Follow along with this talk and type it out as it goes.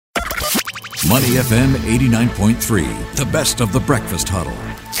Money FM 89.3, the best of the breakfast huddle.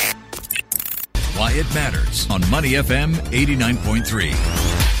 Why it matters on Money FM 89.3.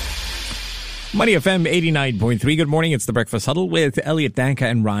 Money FM 89.3. Good morning. It's the Breakfast Huddle with Elliot Danker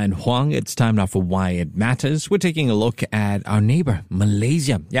and Ryan Huang. It's time now for Why It Matters. We're taking a look at our neighbor,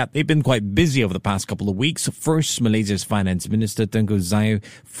 Malaysia. Yeah, they've been quite busy over the past couple of weeks. First, Malaysia's Finance Minister Tengku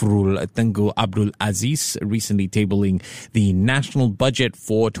Zafrul Tengku Abdul Aziz recently tabling the national budget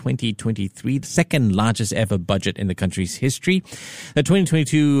for 2023, the second largest ever budget in the country's history. The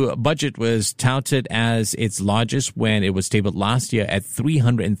 2022 budget was touted as its largest when it was tabled last year at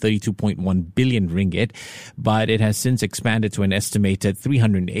 332.1 billion ringgit, but it has since expanded to an estimated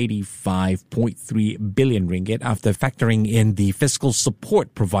 385.3 billion ringgit after factoring in the fiscal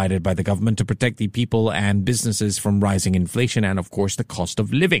support provided by the government to protect the people and businesses from rising inflation and, of course, the cost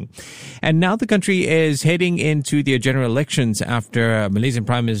of living. And now the country is heading into the general elections after Malaysian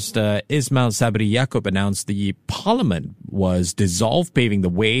Prime Minister Ismail Sabri Yaakob announced the parliament was dissolved, paving the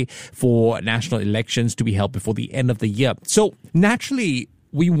way for national elections to be held before the end of the year. So naturally,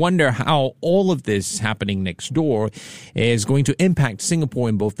 we wonder how all of this happening next door is going to impact Singapore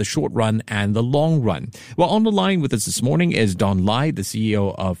in both the short run and the long run. Well, on the line with us this morning is Don Lai, the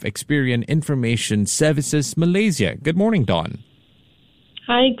CEO of Experian Information Services Malaysia. Good morning, Don.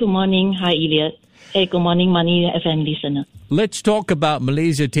 Hi, good morning. Hi, Elliot. Hey, good morning, Money FM listener. Let's talk about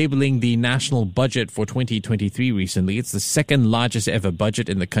Malaysia tabling the national budget for 2023 recently. It's the second largest ever budget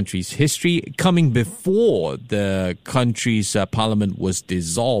in the country's history, coming before the country's parliament was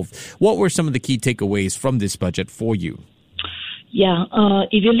dissolved. What were some of the key takeaways from this budget for you? Yeah,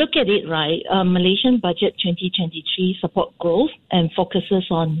 if you look at it, right, Malaysian budget 2023 support growth and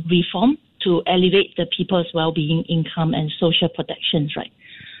focuses on reform to elevate the people's well-being, income and social protections, right?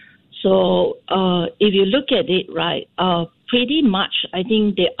 So if you look at it, right, pretty much, I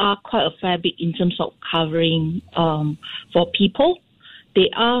think there are quite a fair bit in terms of covering for people. They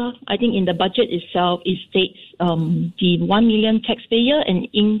are, I think in the budget itself, it states the 1 million taxpayer and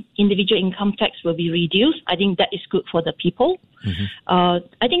individual income tax will be reduced. I think that is good for the people. Mm-hmm.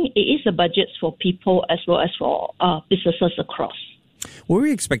 I think it is a budget for people as well as for businesses across. Were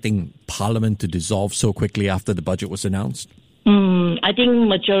we expecting Parliament to dissolve so quickly after the budget was announced? I think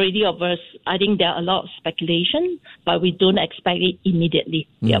majority of us, I think there are a lot of speculation, but we don't expect it immediately.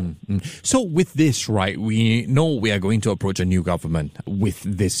 Yep. So with this, right, we know we are going to approach a new government with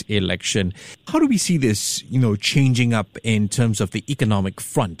this election. How do we see this, changing up in terms of the economic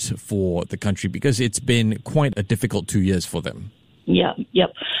front for the country? Because it's been quite a difficult 2 years for them. Yep.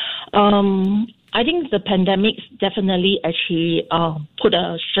 I think the pandemic definitely actually put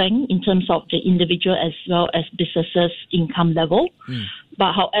a strain in terms of the individual as well as businesses' income level.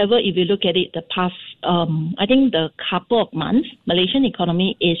 But however, if you look at it, the past, I think the couple of months, Malaysian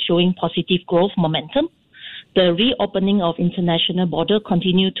economy is showing positive growth momentum. The reopening of international border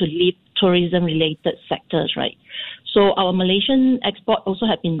continue to lift tourism-related sectors, right? So our Malaysian export also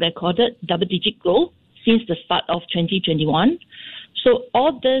have been recorded double-digit growth since the start of 2021. So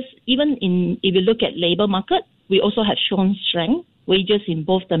all this, even if you look at labor market, we also have shown strength. Wages in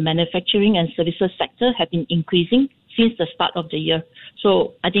both the manufacturing and services sector have been increasing since the start of the year.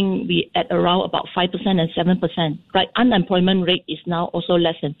 So I think we at around about 5% and 7%. Right, unemployment rate is now also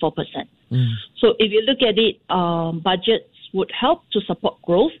less than 4%. So if you look at it, budgets would help to support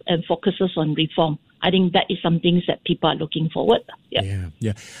growth and focuses on reform. I think that is something that people are looking forward. Yeah.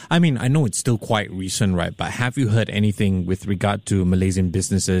 I mean, I know it's still quite recent, right? But have you heard anything with regard to Malaysian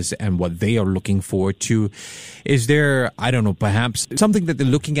businesses and what they are looking forward to? Is there, I don't know, perhaps something that they're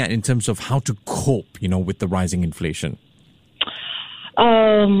looking at in terms of how to cope, with the rising inflation?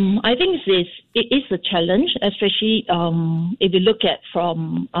 I think it is a challenge, especially if you look at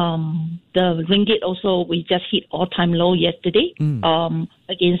from the ringgit also, we just hit all-time low yesterday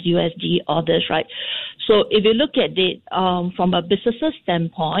against USD orders, right? So if you look at it from a business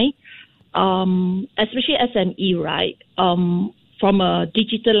standpoint, especially SME, right, from a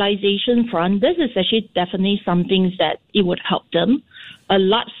digitalization front, this is actually definitely something that it would help them. A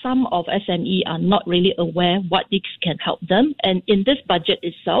large sum of SME are not really aware what this can help them. And in this budget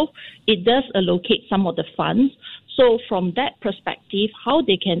itself, it does allocate some of the funds. So from that perspective, how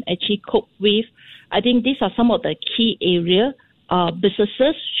they can actually cope with, I think these are some of the key areas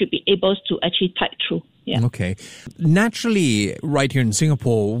businesses should be able to actually tide through. Yeah. Okay. Naturally, right here in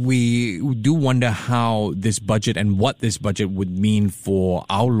Singapore, we do wonder how this budget and what this budget would mean for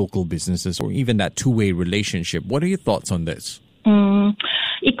our local businesses or even that two-way relationship. What are your thoughts on this?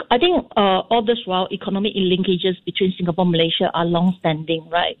 I think all this while economic linkages between Singapore and Malaysia are long-standing,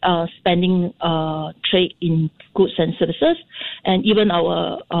 right? Spending trade in goods and services, and even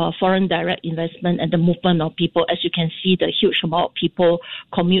our foreign direct investment and the movement of people. As you can see, the huge amount of people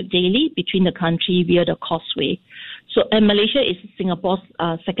commute daily between the country via the causeway. So, and Malaysia is Singapore's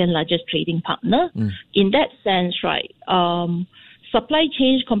second largest trading partner. In that sense, right, supply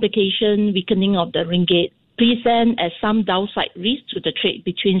chain complication, weakening of the ringgit present as some downside risk to the trade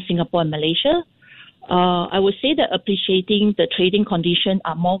between Singapore and Malaysia. I would say that appreciating the trading conditions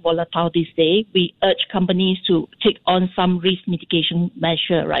are more volatile these days. We urge companies to take on some risk mitigation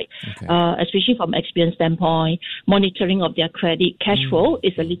measure, right? Okay. Especially from experience standpoint, monitoring of their credit cash flow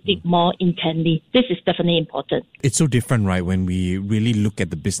is a little bit more intently. This is definitely important. It's so different, right? When we really look at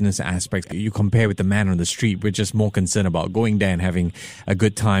the business aspect, you compare with the man on the street. We're just more concerned about going there and having a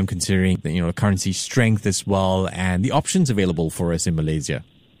good time, considering the currency strength as well and the options available for us in Malaysia.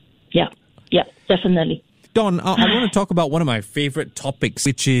 Yeah, definitely. Dawn, I want to talk about one of my favorite topics,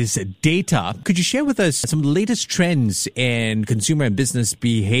 which is data. Could you share with us some of the latest trends in consumer and business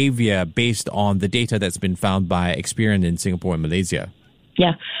behavior based on the data that's been found by Experian in Singapore and Malaysia?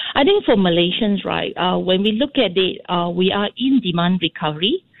 Yeah, I think for Malaysians, right, when we look at it, we are in demand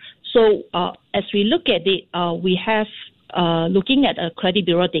recovery. So as we look at it, we have looking at a credit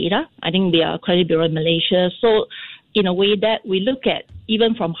bureau data. I think we are a credit bureau in Malaysia. So in a way that we look at,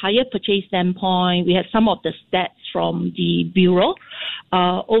 even from higher purchase standpoint, we have some of the stats from the bureau.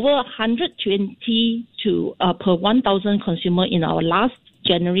 Over 120 to per 1,000 consumer in our last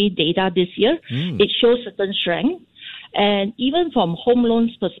January data this year. It shows certain strength. And even from home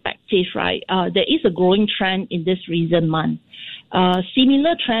loans perspective, right, there is a growing trend in this recent month.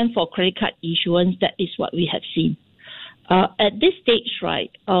 Similar trend for credit card issuance, that is what we have seen. At this stage,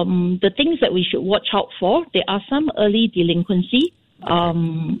 right, the things that we should watch out for, there are some early delinquency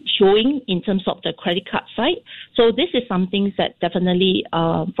showing in terms of the credit card side. So this is something that definitely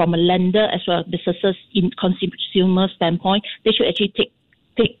from a lender as well as businesses in consumer standpoint, they should actually take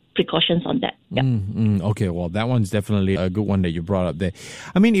precautions on that. Yeah. Okay, well, that one's definitely a good one that you brought up there.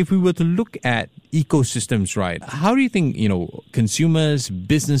 I mean, if we were to look at ecosystems, right, how do you think, consumers,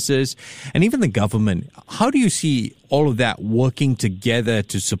 businesses, and even the government, how do you see all of that working together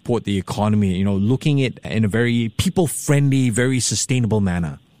to support the economy, looking at it in a very people-friendly, very sustainable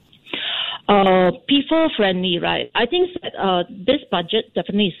manner? People-friendly, right? I think that this budget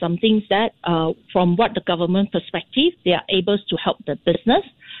definitely is something that, from what the government perspective, they are able to help the business.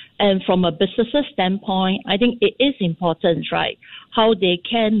 And from a business standpoint, I think it is important, right, how they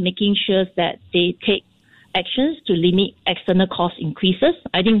can making sure that they take actions to limit external cost increases.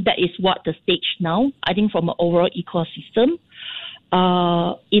 I think that is what the stage now. I think from an overall ecosystem,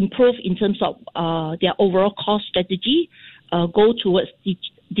 improve in terms of their overall cost strategy, go towards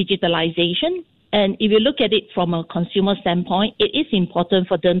digitalization. And if you look at it from a consumer standpoint, it is important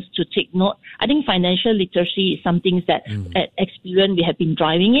for them to take note. I think financial literacy is something that at Experian we have been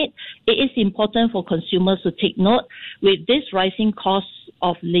driving it. It is important for consumers to take note with this rising cost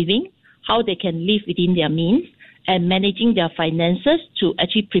of living, how they can live within their means and managing their finances to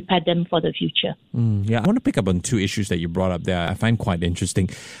actually prepare them for the future. I want to pick up on two issues that you brought up there I find quite interesting.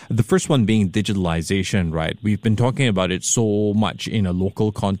 The first one being digitalization, right? We've been talking about it so much in a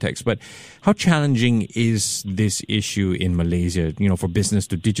local context, but how challenging is this issue in Malaysia, for business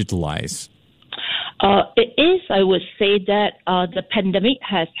to digitalize? It is, I would say that the pandemic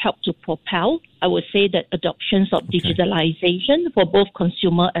has helped to propel, I would say that adoptions of digitalization for both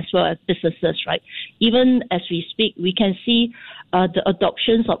consumer as well as businesses, right? Even as we speak, we can see the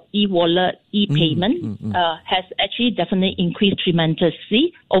adoptions of e-wallet, e-payment has actually definitely increased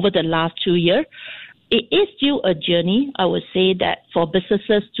tremendously over the last 2 years. It is still a journey, I would say, that for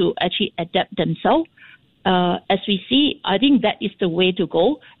businesses to actually adapt themselves. As we see, I think that is the way to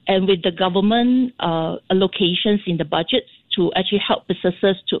go. And with the government allocations in the budgets to actually help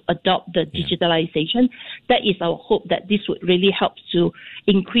businesses to adopt the digitalization, that is our hope that this would really help to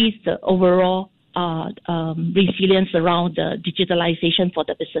increase the overall resilience around the digitalization for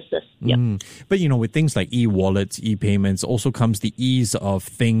the businesses. But, with things like e-wallets, e-payments, also comes the ease of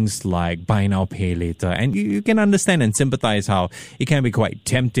things like buy now, pay later. And you can understand and sympathize how it can be quite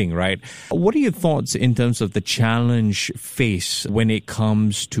tempting, right? What are your thoughts in terms of the challenge faced when it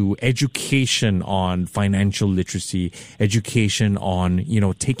comes to education on financial literacy, education on,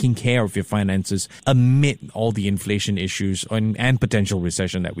 taking care of your finances amid all the inflation issues and potential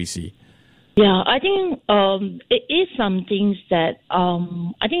recession that we see? Yeah, I think it is something that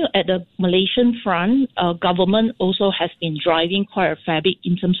I think at the Malaysian front, government also has been driving quite a fair bit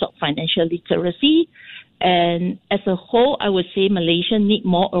in terms of financial literacy And as a whole, I would say Malaysia need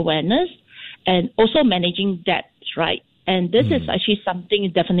more awareness and also managing debt, right? And this is actually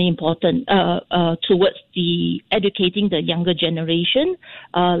something definitely important towards the educating the younger generation.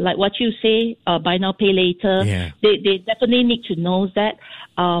 Like what you say, buy now, pay later. Yeah. They definitely need to know that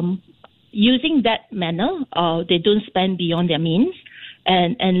using that manner, they don't spend beyond their means.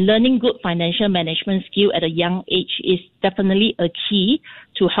 And learning good financial management skill at a young age is definitely a key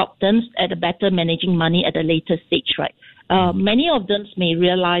to help them at a better managing money at a later stage, right? Many of them may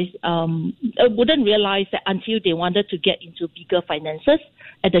wouldn't realize that until they wanted to get into bigger finances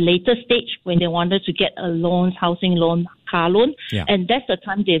at the later stage when they wanted to get a loan, housing loan, car loan. Yeah. And that's the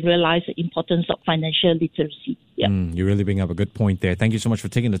time they realize the importance of financial literacy. Yeah. You really bring up a good point there. Thank you so much for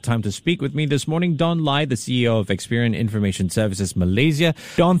taking the time to speak with me this morning. Don Lai, the CEO of Experian Information Services Malaysia.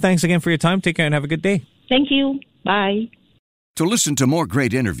 Don, thanks again for your time. Take care and have a good day. Thank you. Bye. To listen to more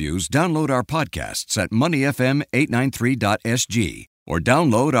great interviews, download our podcasts at moneyfm893.sg or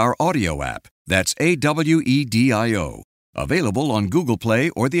download our audio app. That's AWEDIO. Available on Google Play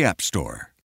or the App Store.